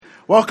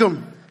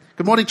Welcome.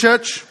 Good morning,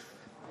 church.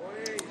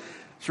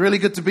 It's really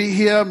good to be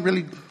here. I'm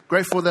really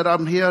grateful that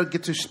I'm here. I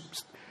get to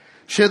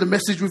share the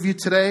message with you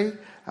today.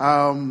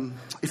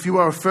 If you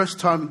are a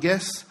first-time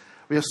guest,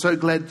 we are so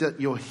glad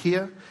that you're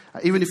here.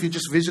 Even if you're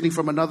just visiting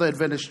from another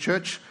Adventist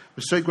church,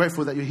 we're so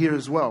grateful that you're here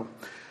as well.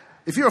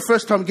 If you're a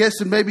first-time guest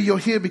and maybe you're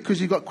here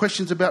because you've got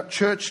questions about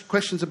church,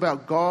 questions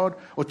about God,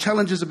 or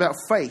challenges about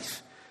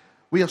faith,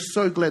 we are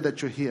so glad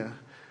that you're here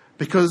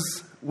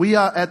because we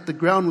are at the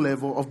ground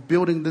level of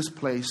building this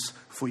place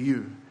for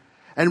you.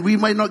 And we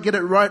may not get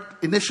it right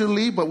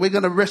initially, but we're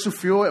going to wrestle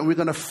through it and we're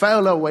going to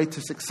fail our way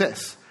to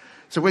success.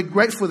 So we're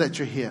grateful that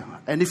you're here.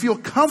 And if you're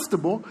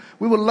comfortable,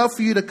 we would love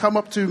for you to come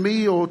up to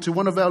me or to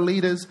one of our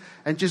leaders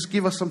and just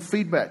give us some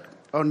feedback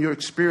on your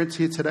experience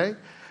here today.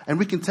 And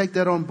we can take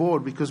that on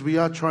board because we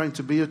are trying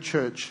to be a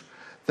church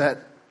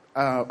that,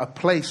 a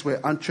place where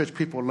unchurched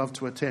people love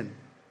to attend.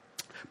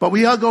 But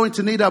we are going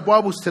to need our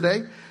Bibles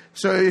today.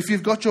 So if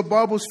you've got your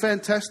Bibles,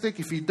 fantastic.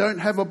 If you don't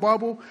have a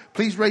Bible,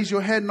 please raise your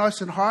hand nice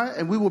and high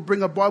and we will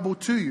bring a Bible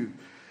to you.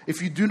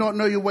 If you do not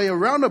know your way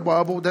around a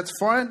Bible, that's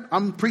fine.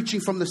 I'm preaching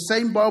from the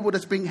same Bible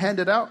that's being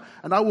handed out,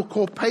 and I will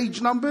call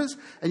page numbers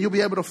and you'll be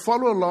able to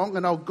follow along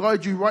and I'll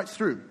guide you right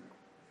through.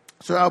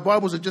 So our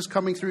Bibles are just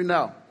coming through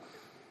now.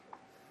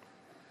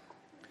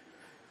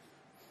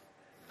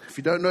 If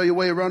you don't know your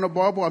way around a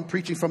Bible, I'm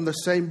preaching from the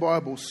same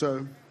Bible,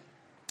 so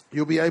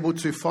you'll be able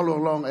to follow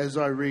along as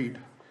I read.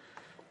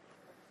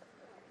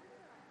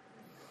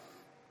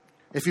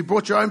 If you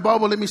brought your own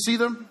Bible, let me see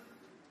them.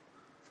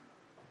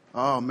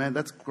 Oh man,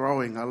 that's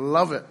growing. I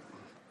love it.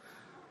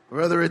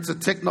 Whether it's a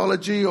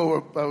technology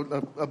or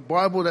a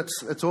Bible,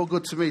 it's all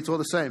good to me. It's all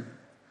the same.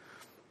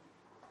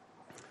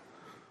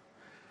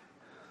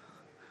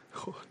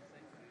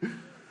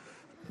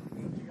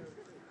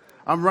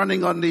 I'm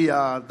running on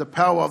the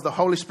power of the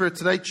Holy Spirit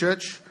today,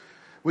 church.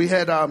 We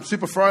had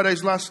Super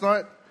Fridays last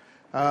night,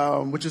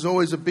 which is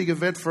always a big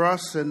event for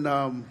us. And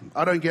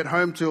I don't get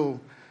home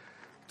till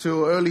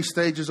early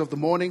stages of the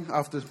morning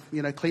after,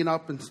 clean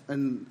up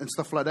and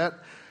stuff like that.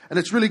 And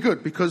it's really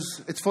good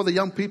because it's for the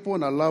young people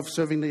and I love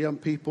serving the young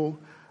people.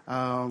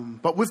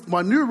 But with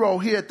my new role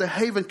here at the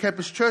Haven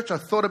Campus Church, I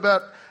thought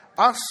about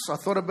us, I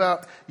thought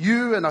about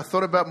you, and I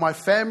thought about my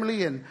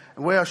family and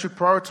where I should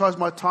prioritize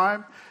my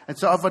time. And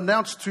so I've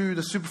announced to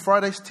the Super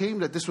Fridays team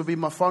that this will be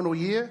my final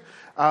year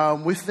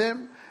with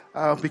them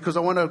because I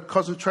want to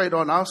concentrate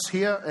on us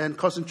here and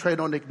concentrate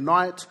on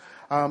Ignite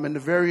and the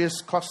various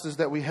clusters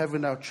that we have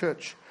in our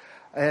church.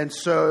 And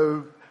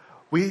so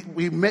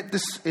we met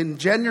this in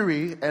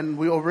January, and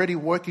we're already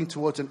working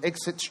towards an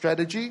exit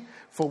strategy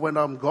for when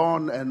I'm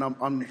gone and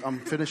I'm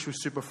finished with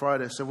Super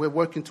Friday. So we're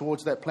working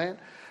towards that plan.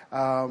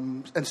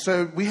 And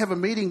so we have a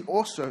meeting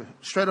also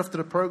straight after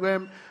the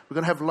program. We're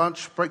going to have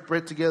lunch, break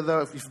bread together.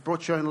 If you've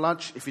brought your own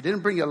lunch, if you didn't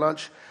bring your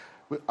lunch,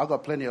 I've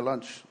got plenty of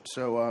lunch.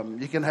 So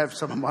you can have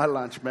some of my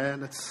lunch,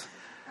 man.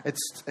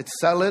 It's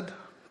salad.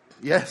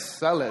 Yes,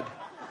 salad.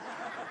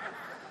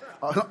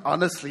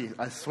 Honestly,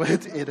 I swear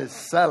it is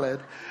salad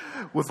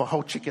with a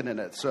whole chicken in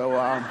it. So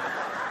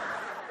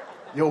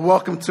you're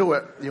welcome to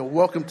it. You're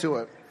welcome to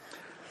it.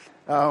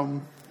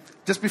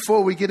 Just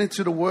before we get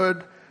into the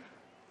word,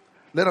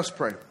 let us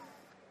pray.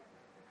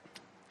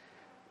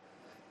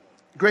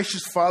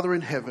 Gracious Father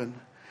in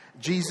heaven,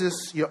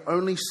 Jesus, your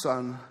only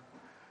Son,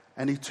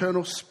 and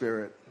eternal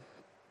Spirit,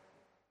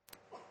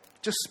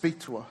 just speak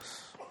to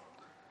us.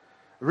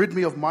 Rid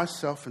me of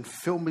myself and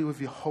fill me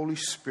with your Holy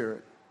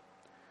Spirit.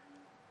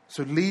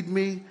 So lead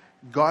me,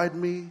 guide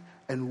me,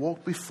 and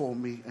walk before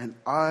me, and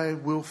I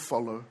will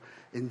follow.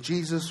 In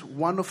Jesus'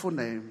 wonderful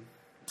name,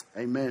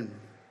 amen.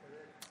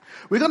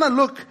 We're going to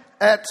look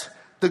at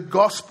the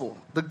gospel.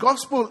 The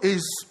gospel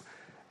is,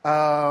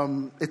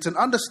 it's an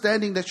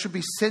understanding that should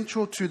be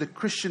central to the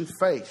Christian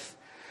faith.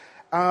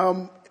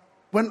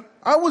 When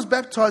I was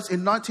baptized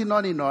in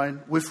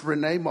 1999 with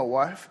Renee, my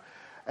wife,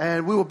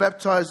 and we were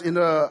baptized in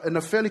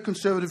a fairly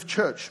conservative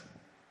church.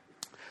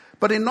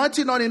 But in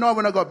 1999,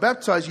 when I got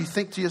baptized, you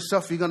think to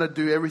yourself, you're going to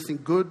do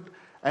everything good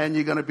and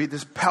you're going to be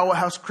this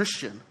powerhouse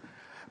Christian.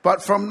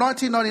 But from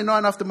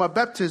 1999, after my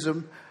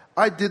baptism,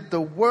 I did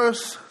the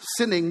worst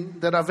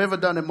sinning that I've ever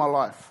done in my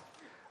life.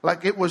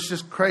 Like, it was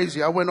just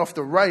crazy. I went off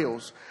the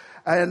rails.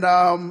 And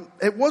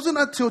it wasn't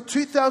until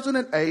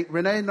 2008,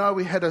 Renee and I,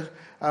 we had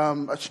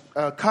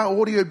a car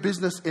audio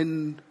business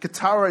in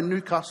Katara and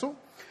Newcastle.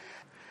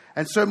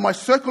 And so my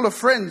circle of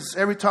friends,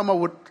 every time I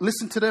would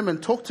listen to them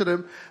and talk to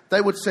them, they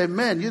would say,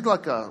 man, you're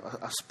like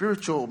a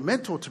spiritual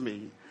mentor to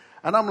me.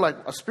 And I'm like,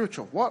 a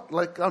spiritual what?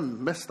 Like,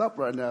 I'm messed up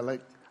right now.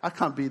 Like, I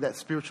can't be that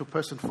spiritual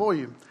person for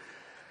you.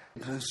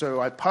 And so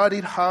I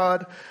partied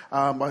hard.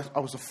 I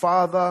was a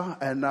father,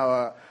 and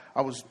I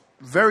was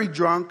very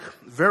drunk,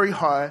 very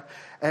high.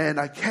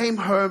 And I came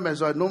home,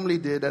 as I normally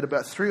did, at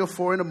about 3 or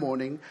 4 in the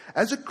morning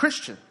as a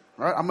Christian.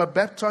 Right? I'm a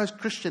baptized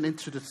Christian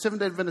into the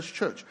Seventh-day Adventist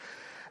Church.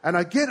 And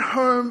I get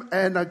home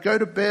and I go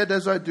to bed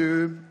as I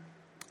do,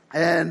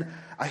 and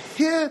I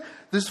hear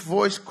this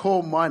voice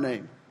call my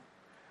name.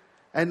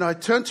 And I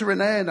turn to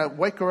Renee and I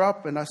wake her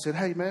up and I said,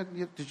 hey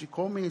man, did you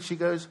call me? And she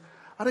goes,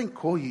 I didn't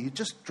call you. You're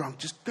just drunk.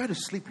 Just go to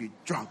sleep. You're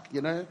drunk,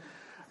 you know.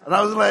 And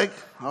I was like,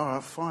 all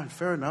right, fine,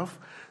 fair enough.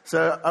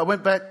 So I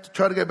went back to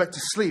try to go back to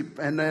sleep.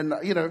 And then,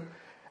 you know,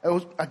 it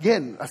was,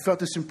 again, I felt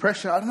this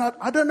impression.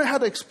 I don't know how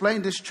to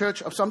explain this,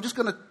 church. So I'm just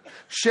going to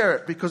share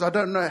it because I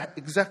don't know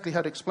exactly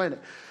how to explain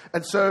it.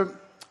 And so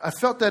I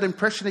felt that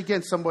impression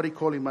again, somebody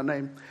calling my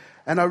name.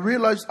 And I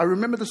realized, I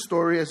remember the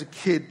story as a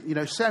kid, you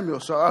know, Samuel.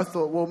 So I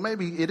thought, well,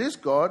 maybe it is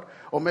God,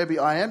 or maybe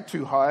I am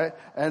too high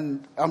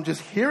and I'm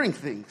just hearing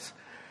things.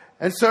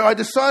 And so I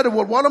decided,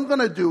 well, what I'm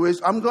going to do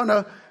is I'm going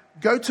to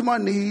go to my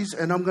knees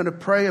and I'm going to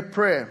pray a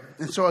prayer.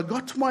 And so I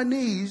got to my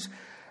knees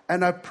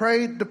and I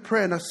prayed the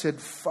prayer and I said,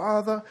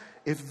 Father,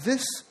 if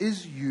this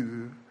is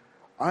you,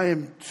 I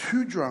am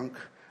too drunk,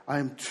 I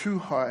am too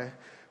high.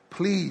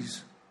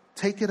 Please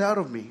take it out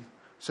of me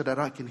so that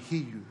I can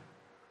hear you.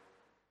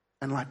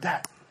 And like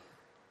that,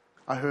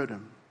 I heard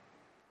him.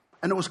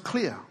 And it was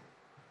clear.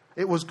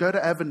 It was go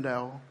to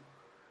Avondale,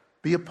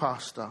 be a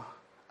pastor,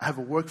 I have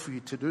a work for you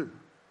to do.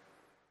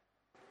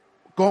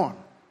 Gone.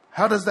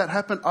 How does that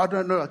happen? I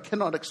don't know. I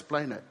cannot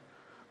explain it.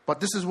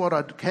 But this is what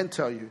I can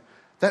tell you.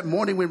 That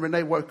morning when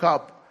Renee woke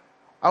up,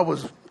 I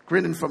was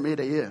grinning from ear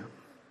to ear.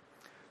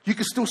 You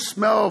could still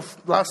smell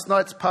last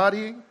night's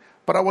partying,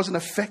 but I wasn't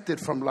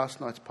affected from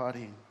last night's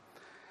partying.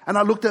 And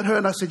I looked at her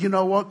and I said, you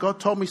know what? God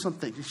told me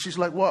something. And she's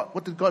like, what?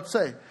 What did God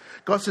say?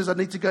 God says, I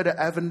need to go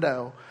to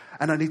Avondale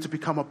and I need to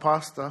become a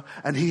pastor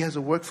and he has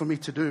a work for me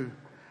to do.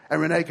 And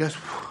Renee goes,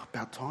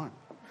 about time.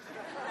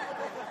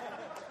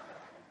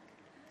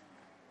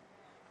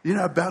 You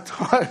know, about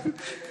time.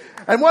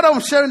 And what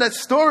I'm sharing that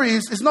story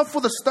is not for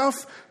the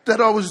stuff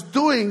that I was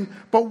doing,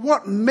 but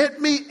what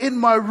met me in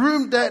my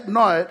room that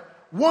night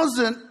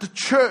wasn't the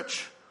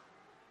church.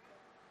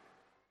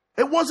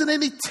 It wasn't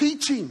any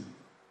teaching.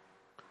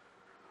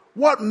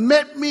 What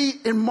met me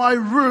in my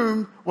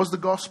room was the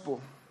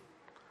gospel.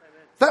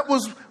 That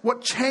was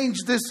what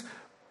changed this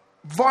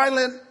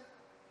violent,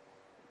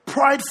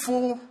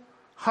 prideful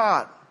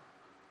heart.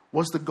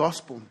 Was the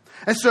gospel.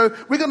 And so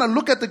we're going to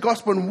look at the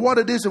gospel and what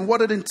it is and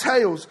what it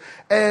entails.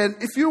 And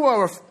if you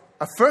are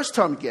a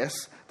first-time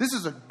guest, this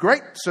is a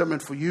great sermon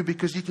for you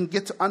because you can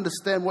get to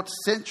understand what's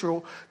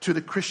central to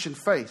the Christian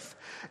faith.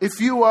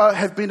 If you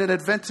have been an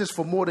Adventist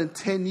for more than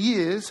 10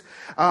 years,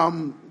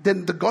 then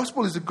the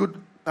gospel is a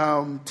good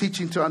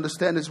teaching to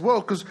understand as well.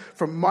 Because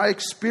from my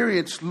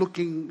experience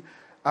looking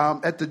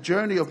at the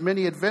journey of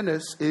many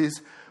Adventists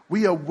is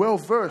we are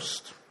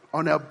well-versed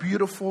on our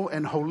beautiful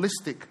and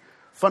holistic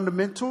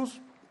fundamentals,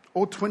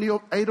 all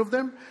 28 of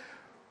them,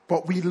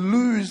 but we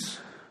lose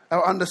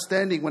our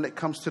understanding when it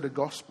comes to the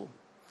gospel.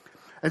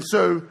 And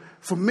so,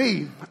 for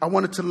me, I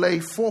wanted to lay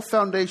 4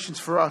 foundations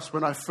for us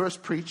when I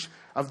first preach.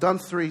 I've done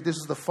 3. This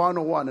is the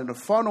final one. And the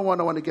final one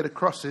I want to get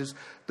across is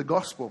the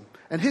gospel.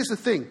 And here's the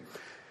thing.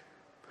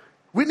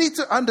 We need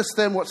to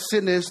understand what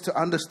sin is to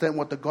understand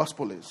what the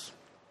gospel is.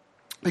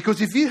 Because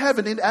if you have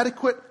an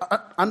inadequate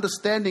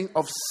understanding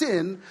of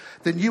sin,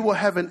 then you will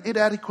have an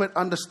inadequate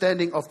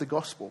understanding of the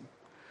gospel.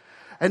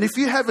 And if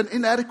you have an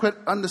inadequate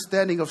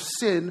understanding of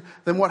sin,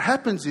 then what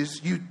happens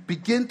is you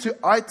begin to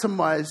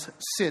itemize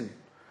sin.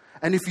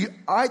 And if you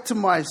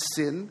itemize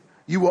sin,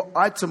 you will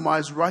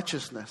itemize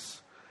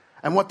righteousness.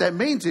 And what that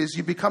means is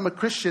you become a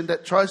Christian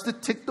that tries to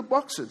tick the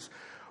boxes.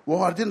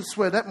 Well, I didn't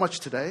swear that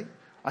much today.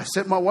 I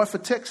sent my wife a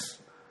text.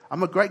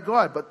 I'm a great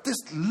guy. But this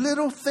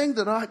little thing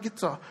that I get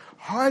to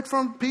hide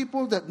from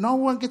people that no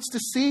one gets to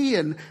see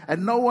and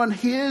no one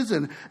hears.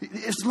 And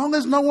as long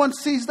as no one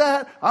sees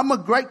that, I'm a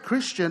great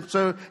Christian.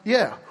 So,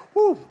 yeah,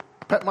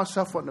 pat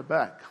myself on the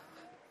back.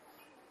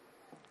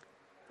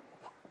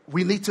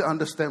 We need to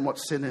understand what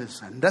sin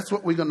is. And that's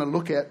what we're going to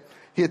look at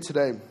here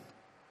today.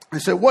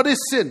 And so what is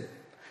sin?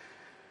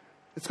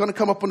 It's going to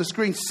come up on the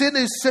screen. Sin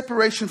is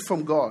separation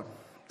from God.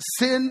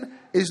 Sin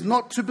is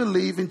not to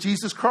believe in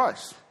Jesus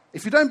Christ.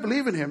 If you don't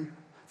believe in him,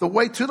 the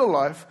way to the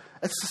life,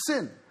 it's a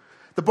sin.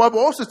 The Bible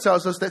also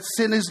tells us that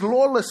sin is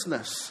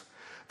lawlessness,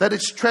 that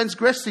it's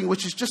transgressing,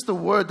 which is just a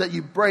word that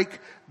you break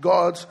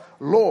God's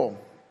law.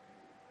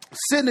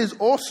 Sin is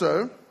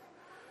also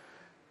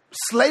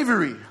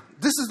slavery.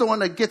 This is the one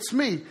that gets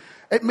me.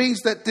 It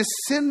means that this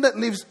sin that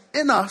lives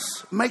in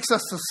us makes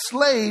us a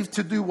slave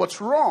to do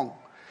what's wrong.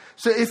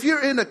 So if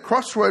you're in a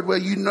crossroad where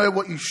you know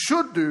what you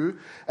should do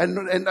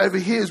and over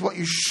here is what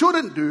you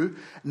shouldn't do,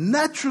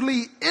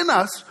 naturally in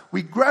us,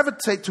 we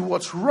gravitate to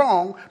what's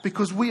wrong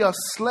because we are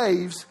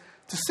slaves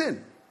to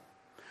sin.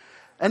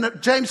 And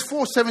James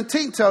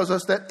 4:17 tells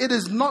us that it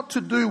is not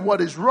to do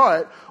what is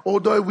right,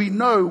 although we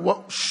know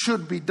what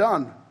should be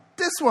done.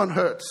 This one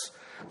hurts.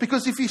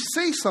 Because if you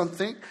see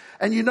something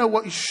and you know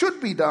what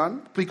should be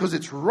done because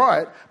it's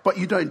right, but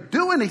you don't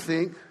do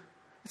anything,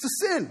 it's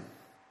a sin.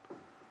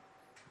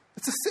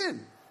 It's a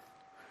sin.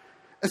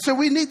 And so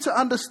we need to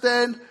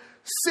understand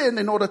sin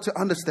in order to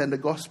understand the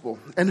gospel.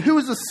 And who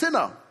is a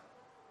sinner?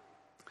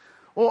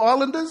 All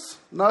islanders?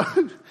 No.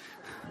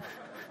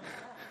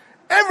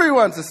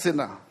 Everyone's a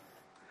sinner.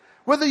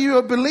 Whether you're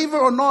a believer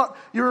or not,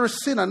 you're a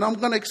sinner. And I'm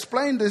going to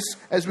explain this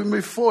as we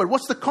move forward.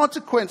 What's the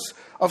consequence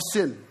of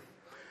sin?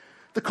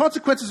 The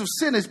consequences of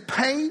sin is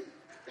pain,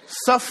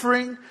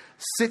 suffering,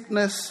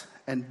 sickness,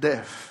 and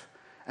death.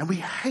 And we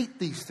hate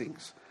these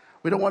things.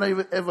 We don't want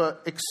to ever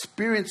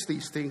experience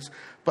these things,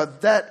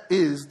 but that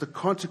is the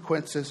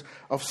consequences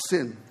of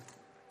sin.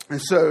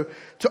 And so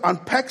to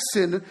unpack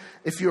sin,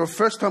 if you're a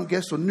first-time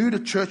guest or new to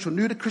church or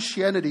new to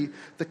Christianity,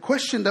 the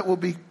question that will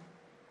be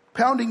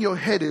pounding your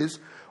head is,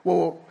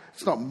 well,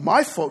 it's not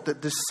my fault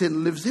that this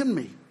sin lives in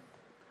me.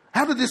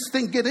 How did this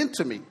thing get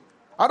into me?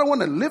 I don't want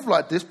to live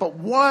like this, but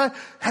why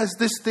has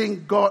this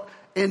thing got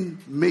in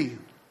me?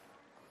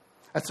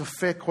 That's a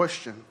fair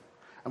question.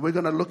 And we're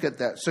going to look at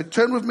that. So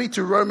turn with me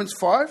to Romans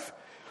 5.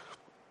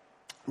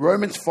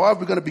 Romans 5,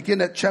 we're going to begin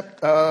at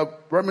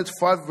Romans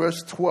 5,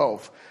 verse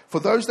 12.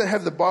 For those that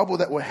have the Bible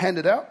that were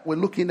handed out, we're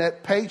looking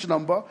at page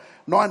number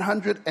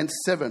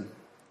 907.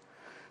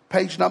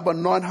 Page number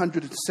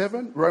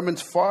 907,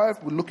 Romans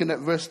 5, we're looking at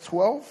verse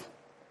 12.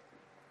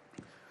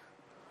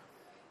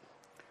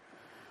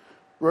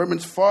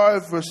 Romans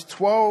 5, verse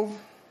 12,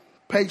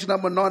 page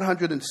number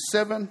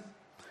 907.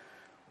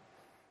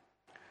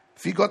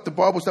 If you got the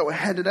Bibles that were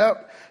handed out,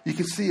 you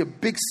can see a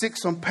big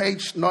 6 on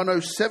page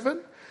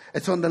 907.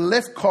 It's on the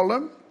left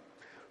column,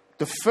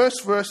 the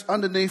first verse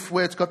underneath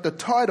where it's got the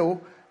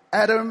title,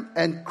 Adam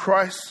and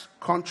Christ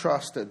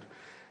Contrasted.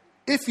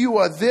 If you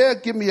are there,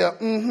 give me a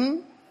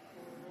mm-hmm.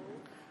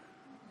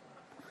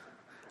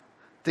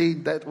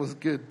 Dean, that was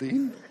good,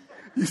 Dean.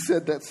 You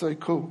said that so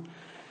cool.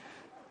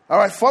 All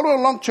right, follow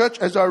along, church,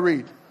 as I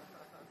read.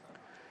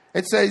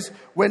 It says,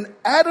 when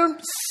Adam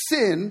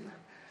sinned,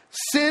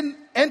 sin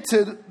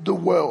entered the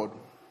world.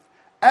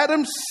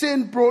 Adam's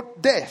sin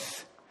brought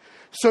death.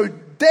 So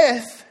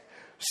death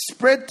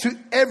spread to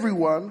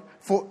everyone,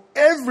 for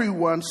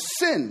everyone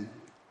sinned.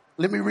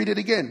 Let me read it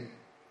again.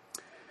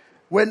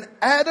 When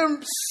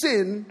Adam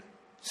sinned,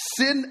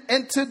 sin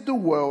entered the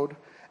world,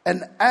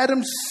 and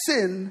Adam's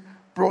sin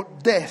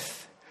brought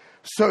death.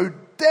 So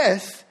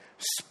death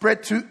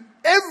spread to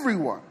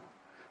everyone,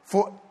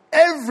 for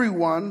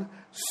everyone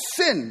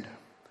sinned.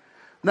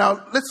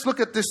 Now, let's look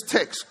at this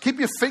text. Keep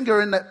your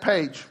finger in that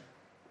page.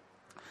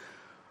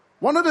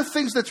 One of the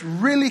things that's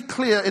really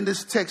clear in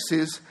this text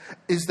is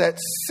that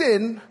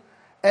sin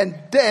and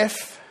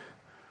death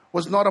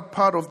was not a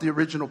part of the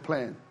original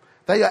plan.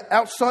 They are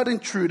outside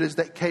intruders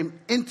that came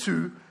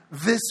into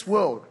this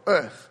world,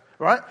 earth,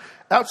 right?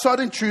 Outside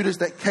intruders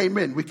that came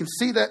in. We can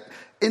see that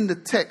in the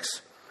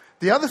text.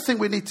 The other thing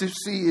we need to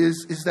see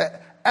is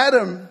that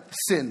Adam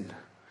sinned.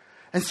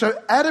 And so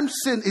Adam's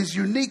sin is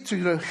unique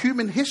to the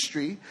human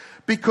history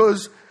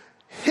because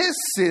his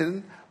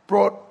sin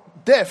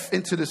brought death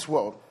into this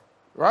world.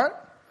 Right?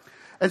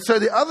 And so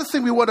the other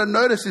thing we want to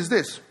notice is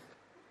this.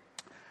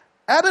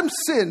 Adam's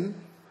sin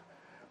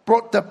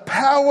brought the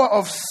power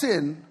of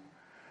sin,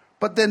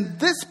 but then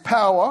this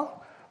power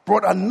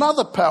brought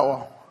another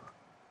power,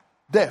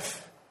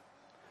 death,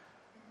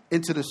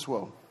 into this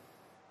world.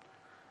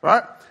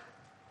 Right?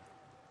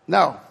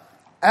 Now,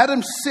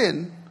 Adam's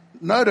sin,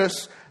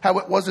 notice how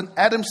it wasn't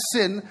Adam's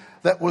sin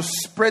that was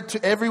spread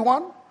to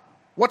everyone.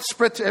 What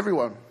spread to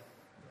everyone?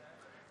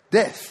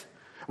 Death.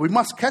 We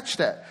must catch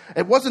that.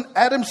 It wasn't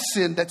Adam's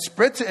sin that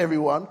spread to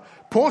everyone.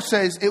 Paul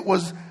says it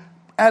was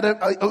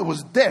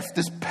death,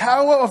 this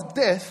power of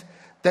death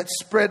that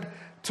spread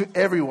to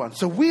everyone.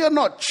 So we are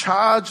not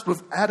charged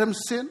with Adam's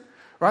sin,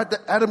 right?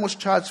 That Adam was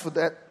charged for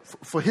that,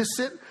 for his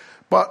sin.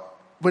 But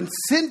when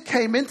sin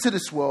came into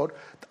this world,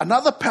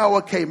 another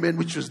power came in,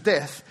 which was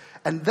death.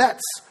 And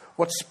that's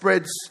what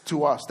spreads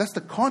to us. That's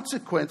the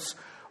consequence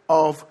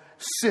of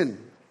sin.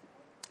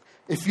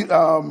 If you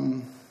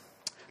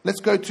let's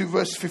go to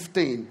verse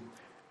 15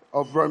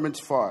 of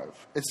Romans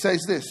 5. It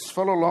says this,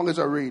 follow along as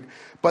I read.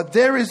 But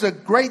there is a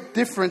great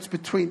difference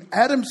between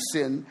Adam's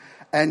sin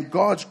and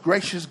God's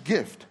gracious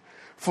gift.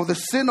 For the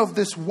sin of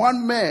this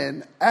one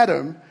man,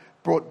 Adam,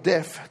 brought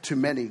death to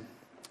many.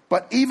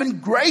 But even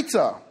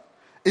greater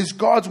is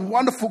God's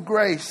wonderful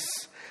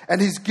grace and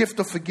his gift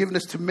of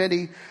forgiveness to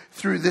many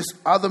through this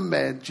other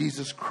man,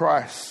 Jesus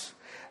Christ.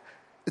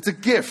 It's a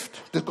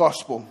gift, the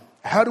gospel.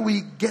 How do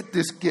we get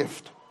this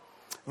gift?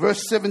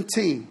 Verse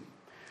 17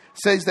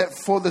 says that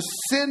for the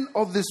sin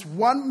of this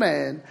one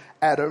man,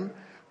 Adam,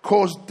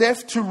 caused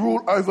death to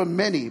rule over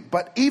many.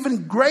 But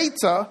even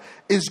greater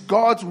is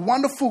God's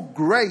wonderful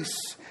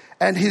grace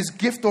and his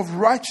gift of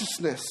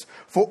righteousness.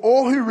 For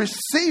all who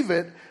receive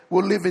it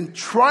will live in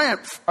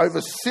triumph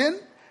over sin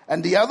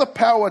and the other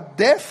power,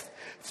 death,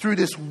 through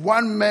this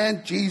one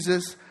man,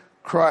 Jesus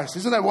Christ.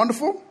 Isn't that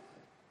wonderful?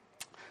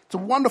 It's a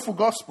wonderful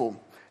gospel.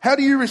 How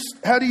do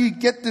you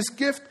get this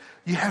gift?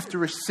 You have to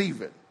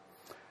receive it.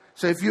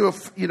 So if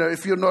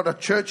you're not a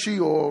churchy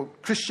or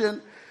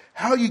Christian,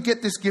 how you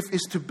get this gift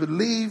is to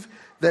believe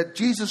that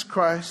Jesus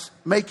Christ,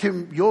 make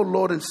him your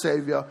Lord and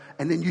Savior,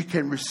 and then you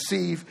can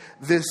receive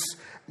this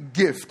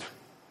gift.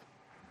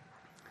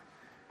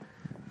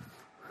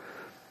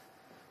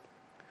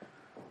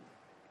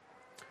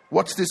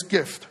 What's this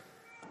gift?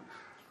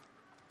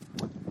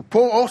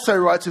 Paul also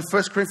writes in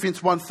 1 Corinthians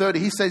 1:30,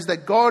 he says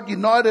that God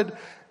united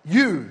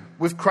you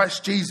with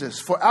Christ Jesus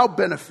for our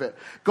benefit.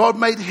 God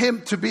made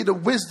him to be the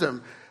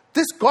wisdom,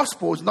 This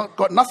gospel has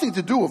got nothing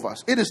to do with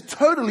us. It is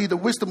totally the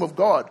wisdom of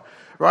God,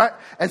 right?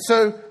 And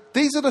so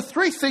these are the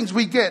three things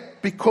we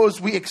get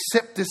because we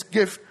accept this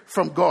gift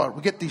from God.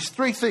 We get these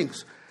three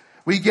things.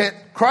 We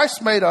get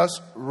Christ made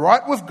us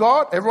right with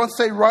God. Everyone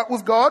say right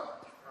with God.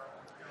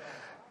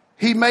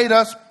 He made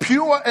us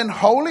pure and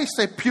holy.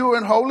 Say pure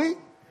and holy.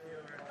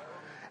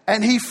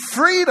 And he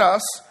freed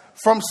us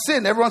from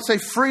sin. Everyone say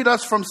freed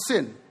us from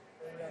sin.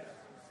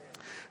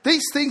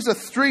 These things are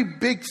three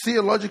big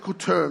theological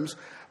terms.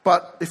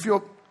 But if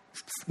you're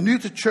new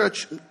to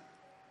church,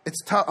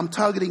 I'm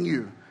targeting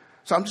you.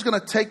 So I'm just going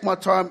to take my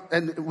time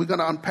and we're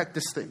going to unpack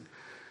this thing.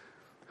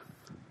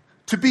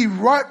 To be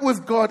right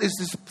with God is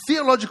this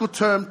theological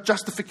term,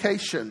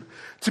 justification.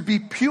 To be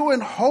pure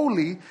and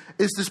holy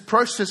is this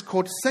process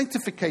called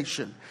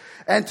sanctification.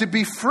 And to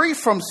be free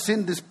from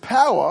sin, this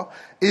power,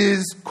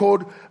 is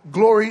called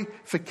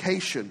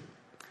glorification.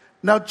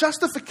 Now,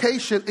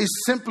 justification is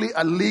simply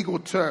a legal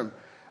term.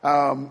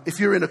 If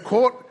you're in a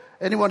court,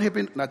 anyone here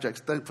been? No,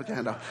 jokes, don't put your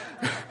hand up.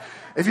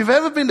 If you've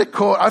ever been to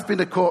court, I've been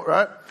to court,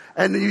 right?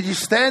 And you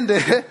stand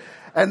there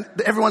and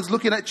everyone's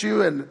looking at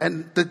you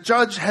and the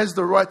judge has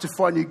the right to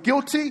find you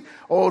guilty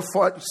or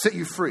set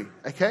you free,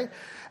 okay?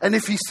 And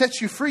if he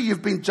sets you free,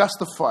 you've been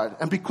justified.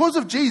 And because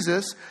of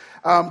Jesus'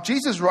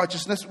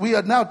 righteousness, we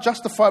are now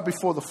justified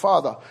before the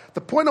Father.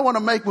 The point I want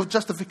to make with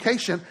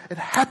justification, it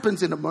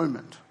happens in a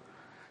moment.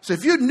 So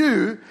if you're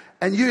new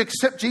and you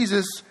accept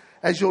Jesus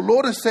as your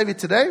Lord and Savior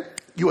today,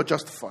 you are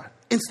justified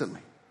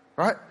instantly,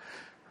 right?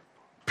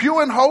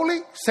 Pure and holy,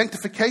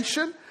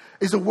 sanctification,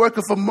 is a work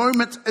of a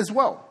moment as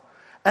well.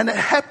 And it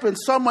happens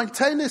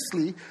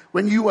simultaneously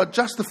when you are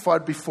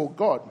justified before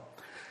God.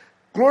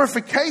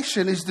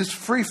 Glorification is this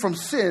free from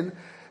sin.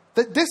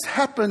 That this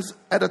happens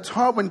at a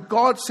time when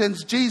God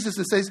sends Jesus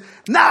and says,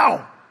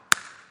 now,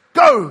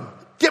 go,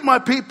 get my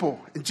people.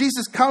 And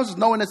Jesus comes,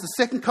 known as the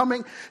second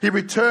coming. He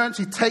returns,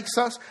 he takes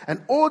us,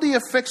 and all the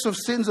effects of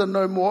sins are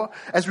no more.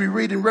 As we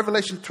read in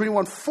Revelation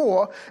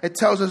 21:4, it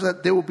tells us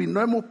that there will be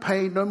no more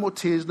pain, no more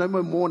tears, no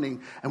more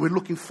mourning. And we're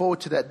looking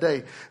forward to that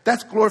day.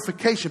 That's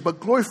glorification.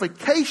 But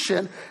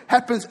glorification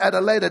happens at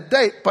a later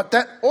date, but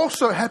that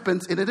also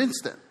happens in an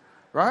instant,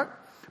 right?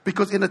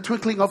 Because in a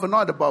twinkling of an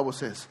eye, the Bible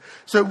says.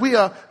 So we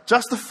are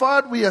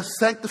justified, we are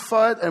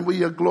sanctified, and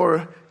we are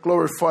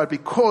glorified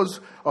because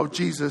of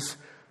Jesus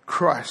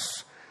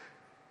Christ.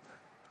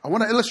 I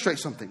want to illustrate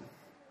something.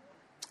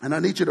 And I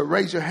need you to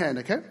raise your hand,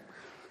 okay?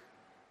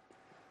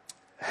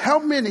 How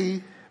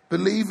many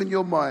believe in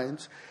your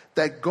minds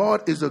that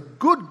God is a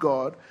good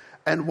God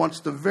and wants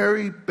the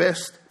very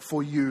best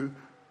for you?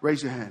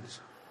 Raise your hands.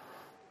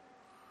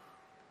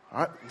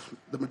 All right,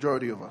 the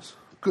majority of us.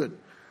 Good.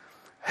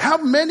 How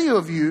many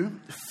of you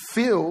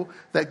feel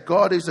that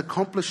God is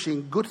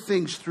accomplishing good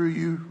things through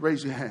you?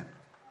 Raise your hand.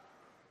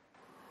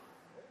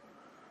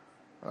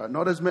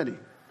 Not as many.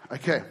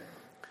 Okay.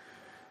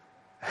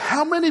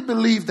 How many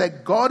believe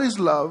that God is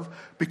love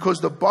because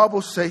the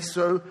Bible says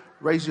so?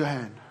 Raise your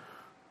hand.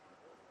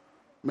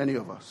 Many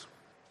of us.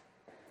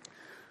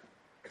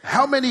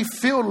 How many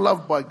feel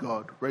loved by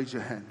God? Raise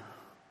your hand.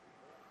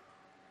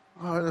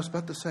 Oh, that's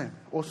about the same.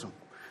 Awesome.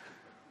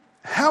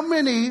 How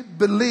many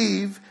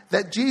believe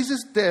that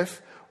Jesus'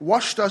 death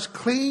washed us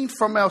clean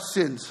from our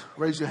sins?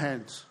 Raise your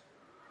hands.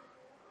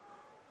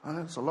 Oh,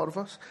 that's a lot of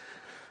us.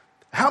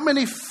 How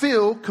many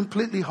feel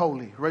completely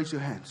holy? Raise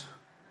your hands.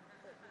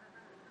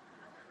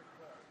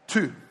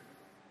 Two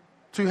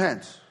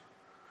hands.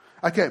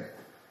 Okay.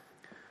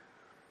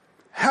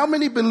 How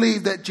many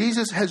believe that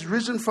Jesus has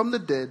risen from the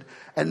dead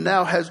and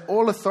now has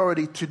all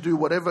authority to do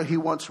whatever he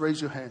wants?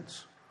 Raise your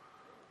hands.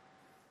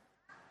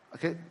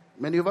 Okay,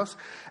 many of us.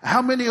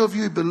 How many of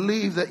you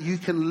believe that you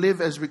can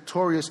live as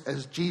victorious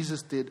as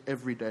Jesus did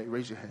every day?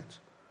 Raise your hands.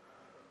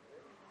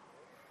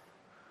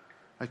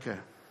 Okay.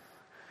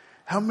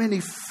 How many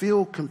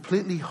feel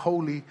completely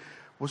holy?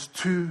 Was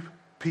two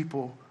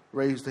people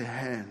raised their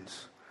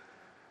hands.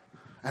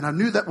 And I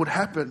knew that would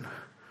happen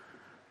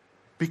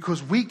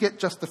because we get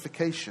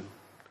justification.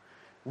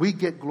 We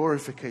get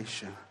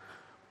glorification.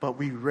 But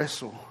we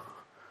wrestle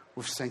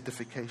with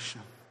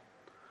sanctification.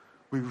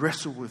 We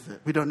wrestle with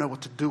it. We don't know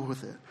what to do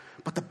with it.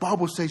 But the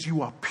Bible says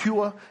you are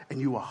pure and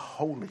you are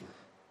holy.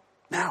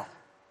 Now,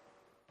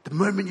 the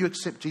moment you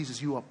accept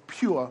Jesus, you are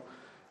pure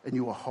and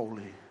you are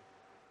holy.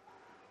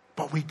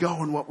 But we go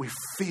on what we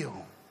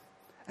feel.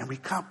 And we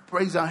can't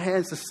raise our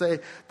hands to say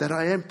that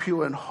I am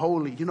pure and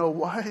holy. You know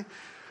why?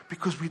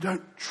 Because we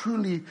don't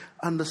truly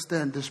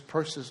understand this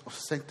process of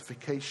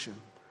sanctification.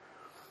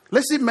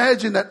 Let's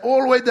imagine that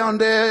all the way down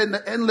there in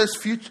the endless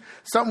future,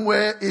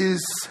 somewhere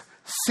is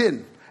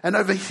sin. And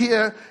over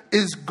here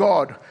is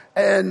God.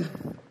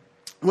 And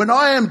when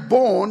I am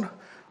born,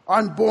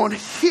 I'm born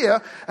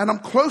here and I'm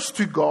close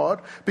to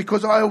God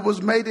because I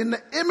was made in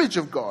the image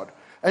of God.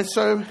 And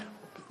so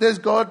there's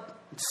God,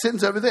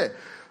 sin's over there.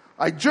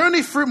 I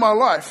journey through my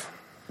life.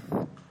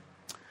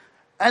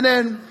 And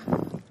then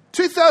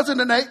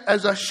 2008,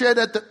 as I shared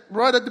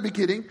right at the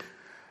beginning,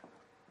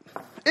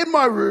 in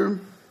my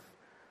room,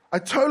 I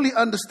totally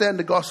understand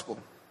the gospel.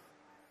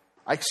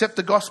 I accept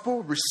the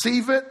gospel,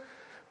 receive it,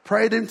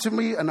 Pray it into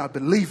me and I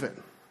believe it.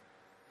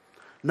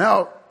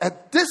 Now,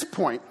 at this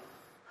point,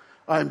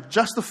 I am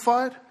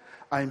justified,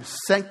 I am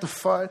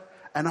sanctified,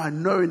 and I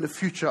know in the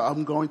future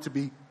I'm going to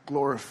be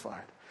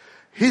glorified.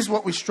 Here's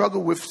what we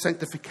struggle with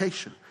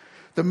sanctification.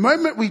 The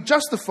moment we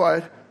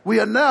justified, we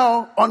are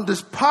now on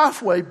this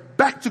pathway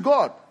back to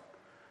God.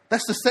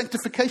 That's the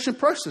sanctification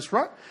process,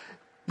 right?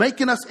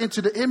 Making us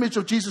into the image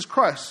of Jesus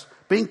Christ,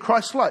 being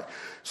Christ-like.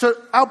 So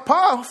our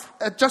path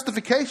at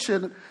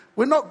justification,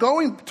 we're not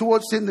going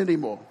towards sin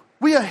anymore.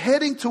 We are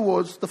heading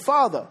towards the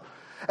Father.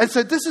 And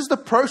so this is the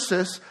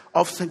process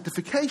of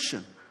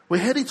sanctification. We're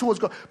heading towards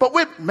God. But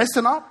we're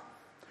messing up.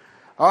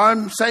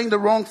 I'm saying the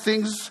wrong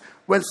things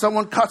when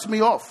someone cuts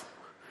me off.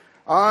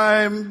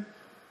 I don't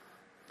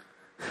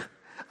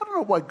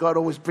know why God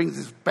always brings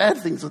these bad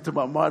things into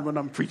my mind when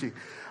I'm preaching.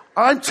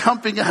 I'm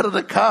jumping out of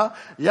the car,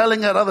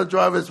 yelling at other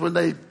drivers when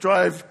they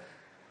drive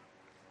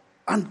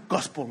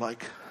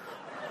ungospel-like.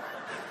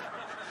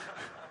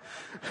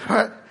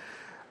 Right?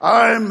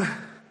 I'm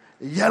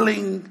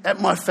yelling at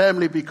my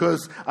family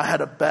because I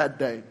had a bad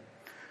day.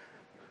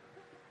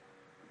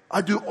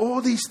 I do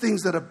all these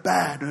things that are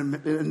bad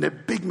and they're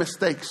big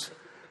mistakes.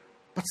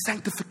 But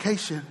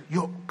sanctification,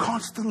 you're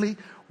constantly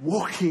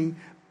walking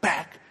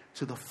back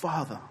to the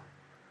Father.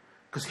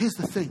 Because here's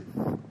the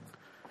thing.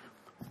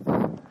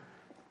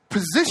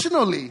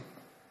 Positionally,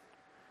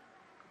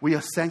 we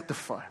are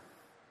sanctified.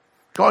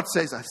 God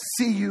says, I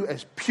see you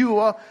as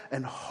pure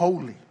and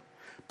holy.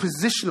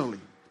 Positionally,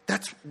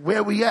 that's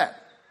where we at.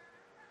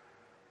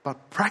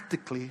 But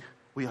practically,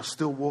 we are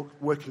still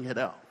working it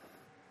out.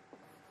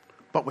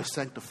 But we're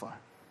sanctified.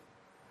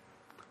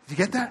 Do you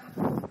get that?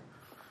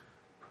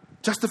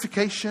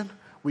 Justification,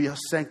 we are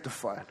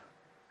sanctified.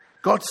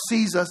 God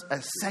sees us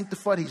as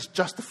sanctified. He's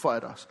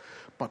justified us.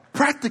 But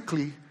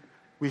practically,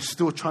 we're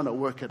still trying to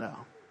work it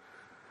out.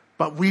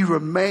 But we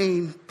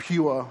remain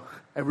pure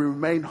and we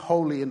remain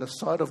holy in the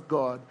sight of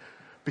God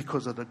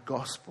because of the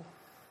gospel.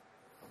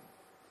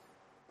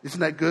 Isn't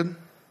that good?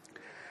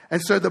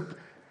 And so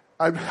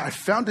I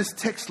found this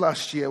text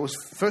last year. It was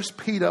 1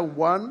 Peter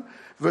 1,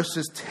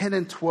 verses 10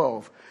 and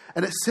 12.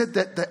 And it said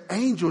that the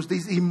angels,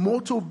 these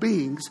immortal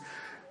beings,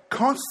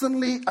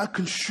 constantly are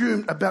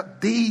consumed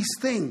about these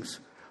things.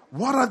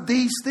 What are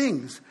these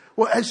things?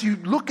 Well, as you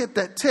look at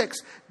that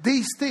text,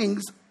 these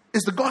things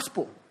is the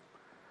gospel.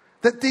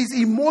 That these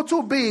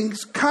immortal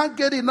beings can't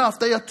get enough.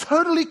 They are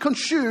totally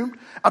consumed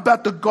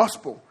about the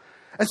gospel.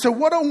 And so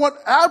what I want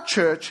our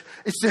church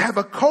is to have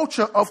a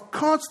culture of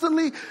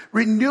constantly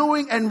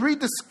renewing and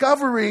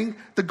rediscovering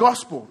the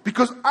gospel.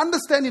 Because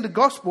understanding the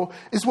gospel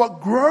is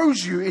what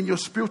grows you in your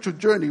spiritual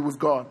journey with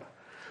God.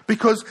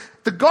 Because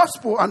the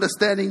gospel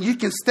understanding, you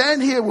can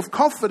stand here with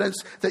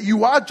confidence that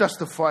you are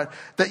justified,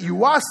 that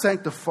you are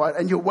sanctified,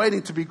 and you're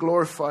waiting to be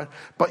glorified,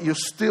 but you're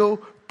still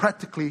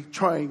practically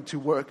trying to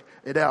work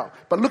it out.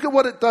 But look at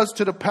what it does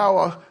to the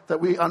power that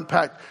we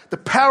unpacked. The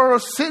power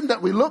of sin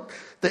that we looked,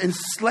 the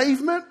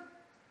enslavement,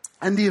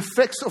 and the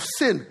effects of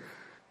sin.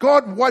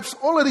 God wipes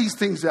all of these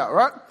things out,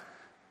 right?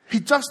 He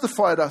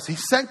justified us. He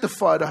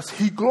sanctified us.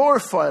 He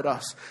glorified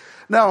us.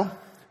 Now,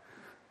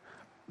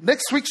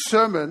 next week's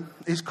sermon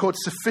is called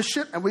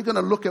Sufficient, and we're going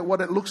to look at what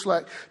it looks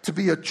like to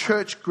be a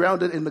church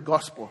grounded in the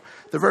gospel.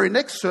 The very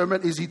next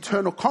sermon is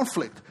Eternal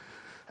Conflict,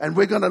 and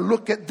we're going to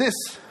look at this.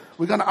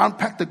 We're going to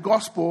unpack the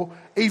gospel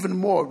even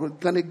more. We're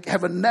going to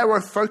have a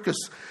narrow focus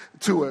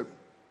to it.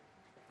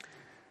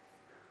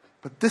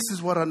 But this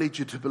is what I need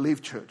you to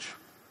believe, church.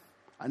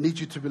 I need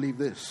you to believe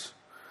this.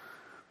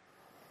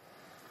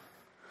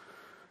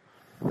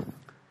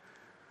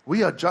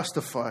 We are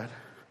justified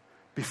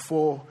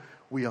before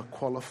we are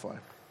qualified.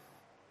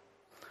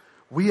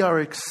 We are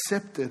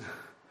accepted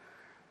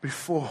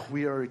before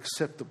we are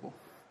acceptable.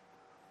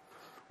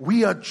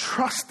 We are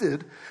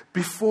trusted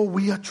before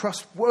we are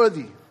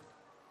trustworthy.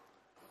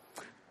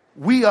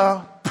 We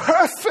are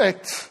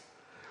perfect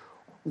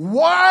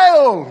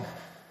while,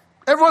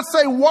 everyone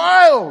say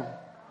while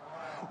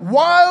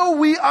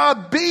we are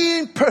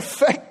being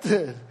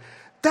perfected.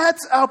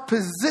 That's our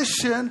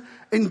position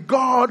in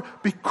God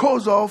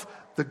because of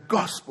the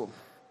gospel.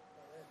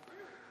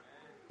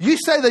 You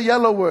say the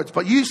yellow words,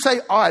 but you say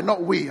I,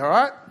 not we, all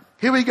right?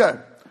 Here we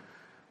go.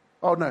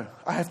 Oh no,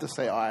 I have to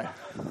say I.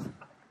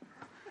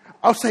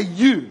 I'll say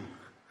you.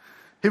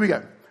 Here we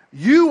go.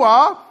 You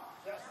are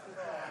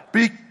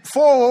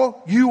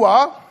before you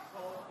are.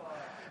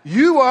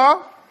 You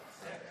are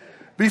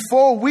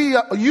before we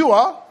are. You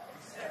are.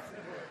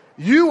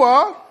 You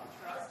are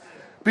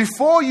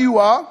before you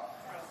are.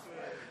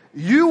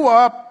 You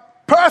are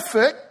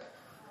perfect.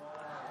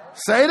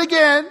 Say it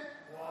again.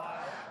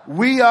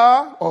 We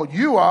are, or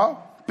you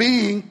are,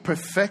 being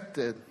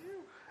perfected.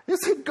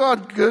 Isn't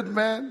God good,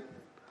 man?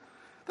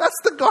 That's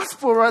the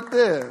gospel right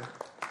there.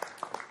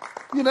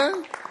 You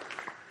know?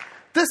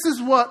 This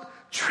is what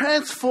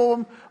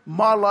transformed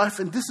my life,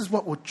 and this is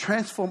what will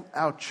transform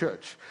our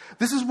church.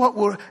 This is what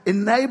will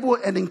enable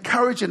and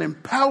encourage and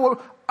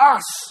empower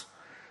us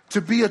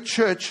to be a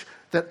church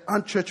that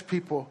unchurched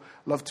people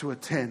love to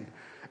attend,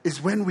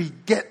 is when we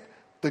get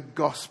the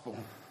gospel.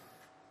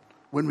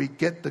 when we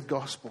get the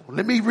gospel.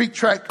 Let me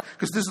retrack,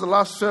 because this is the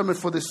last sermon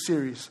for this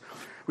series.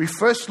 We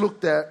first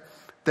looked at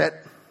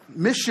that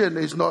mission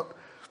is not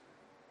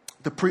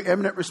the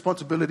preeminent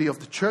responsibility of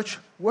the church.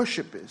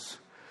 Worship is.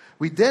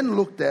 We then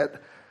looked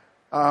at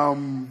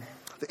the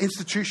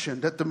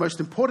institution, that the most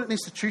important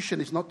institution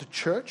is not the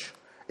church,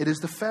 it is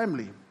the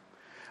family.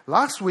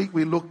 Last week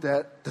we looked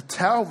at the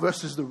towel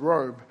versus the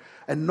robe,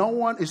 and no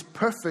one is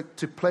perfect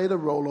to play the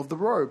role of the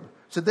robe.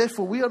 So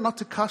therefore, we are not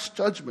to cast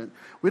judgment.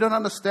 We don't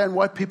understand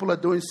why people are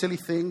doing silly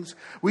things.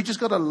 We just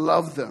got to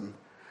love them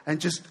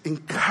and just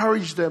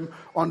encourage them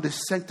on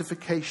this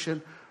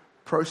sanctification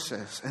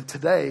process. And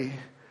today,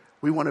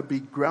 we want to be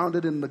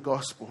grounded in the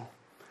gospel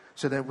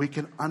so that we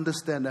can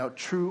understand our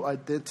true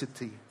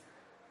identity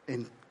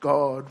in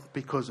God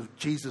because of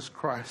Jesus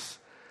Christ.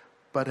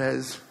 But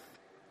as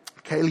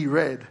Kaylee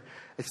read,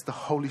 it's the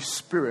Holy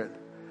Spirit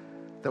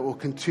that will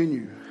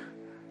continue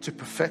to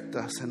perfect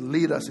us and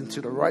lead us into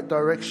the right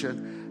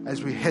direction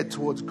as we head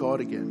towards God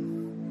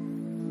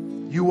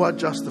again. You are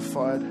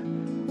justified.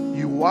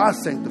 You are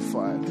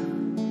sanctified.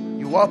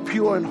 You are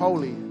pure and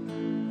holy.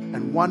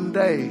 And one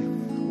day,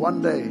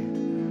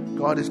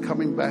 God is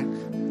coming back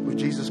with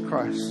Jesus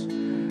Christ.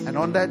 And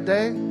on that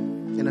day,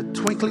 in a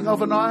twinkling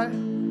of an eye,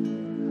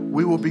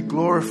 we will be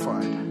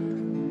glorified.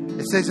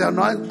 It says our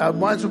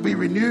minds will be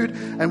renewed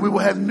and we will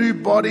have new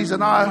bodies.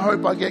 And I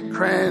hope I get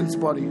Cran's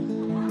body.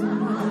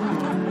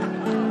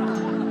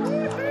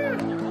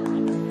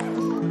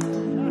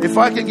 If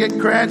I can get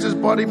Cran's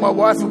body, my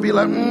wife will be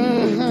like,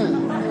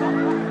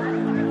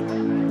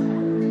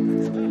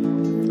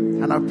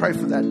 And I pray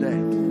for that day.